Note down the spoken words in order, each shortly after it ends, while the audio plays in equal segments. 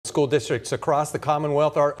School districts across the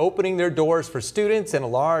Commonwealth are opening their doors for students, and a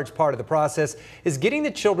large part of the process is getting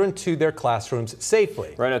the children to their classrooms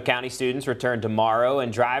safely. Roanoke County students return tomorrow,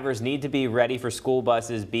 and drivers need to be ready for school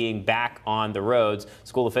buses being back on the roads.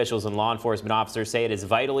 School officials and law enforcement officers say it is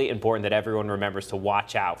vitally important that everyone remembers to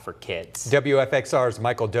watch out for kids. WFXR's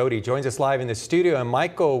Michael Doty joins us live in the studio. And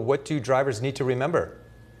Michael, what do drivers need to remember?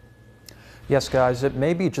 Yes, guys, it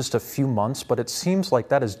may be just a few months, but it seems like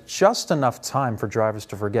that is just enough time for drivers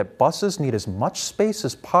to forget buses need as much space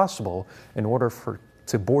as possible in order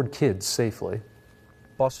to board kids safely.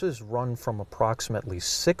 Buses run from approximately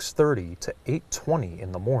 6:30 to 8:20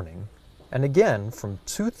 in the morning, and again from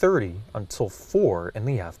 2:30 until 4 in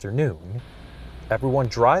the afternoon. Everyone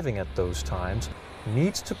driving at those times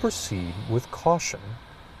needs to proceed with caution.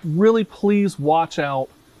 Really, please watch out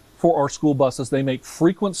for our school buses. They make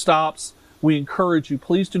frequent stops. We encourage you,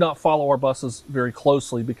 please do not follow our buses very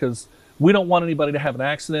closely because we don't want anybody to have an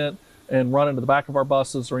accident and run into the back of our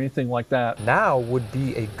buses or anything like that. Now would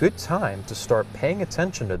be a good time to start paying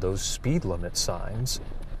attention to those speed limit signs.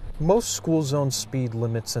 Most school zone speed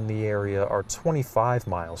limits in the area are 25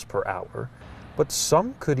 miles per hour, but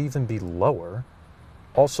some could even be lower.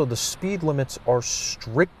 Also, the speed limits are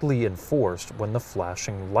strictly enforced when the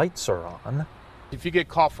flashing lights are on. If you get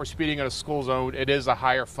caught for speeding in a school zone, it is a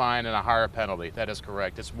higher fine and a higher penalty. That is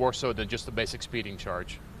correct. It's more so than just the basic speeding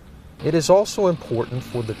charge. It is also important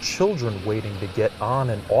for the children waiting to get on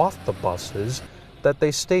and off the buses that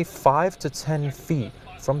they stay 5 to 10 feet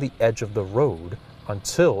from the edge of the road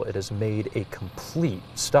until it has made a complete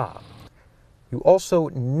stop. You also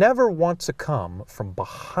never want to come from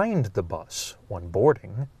behind the bus when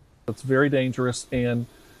boarding. It's very dangerous, and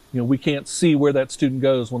we can't see where that student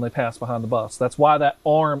goes when they pass behind the bus. That's why that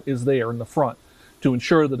arm is there in the front, to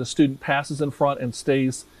ensure that a student passes in front and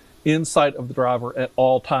stays in sight of the driver at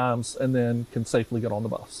all times and then can safely get on the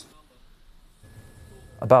bus.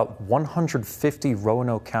 About 150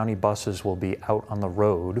 Roanoke County buses will be out on the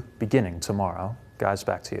road beginning tomorrow. Guys,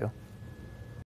 back to you.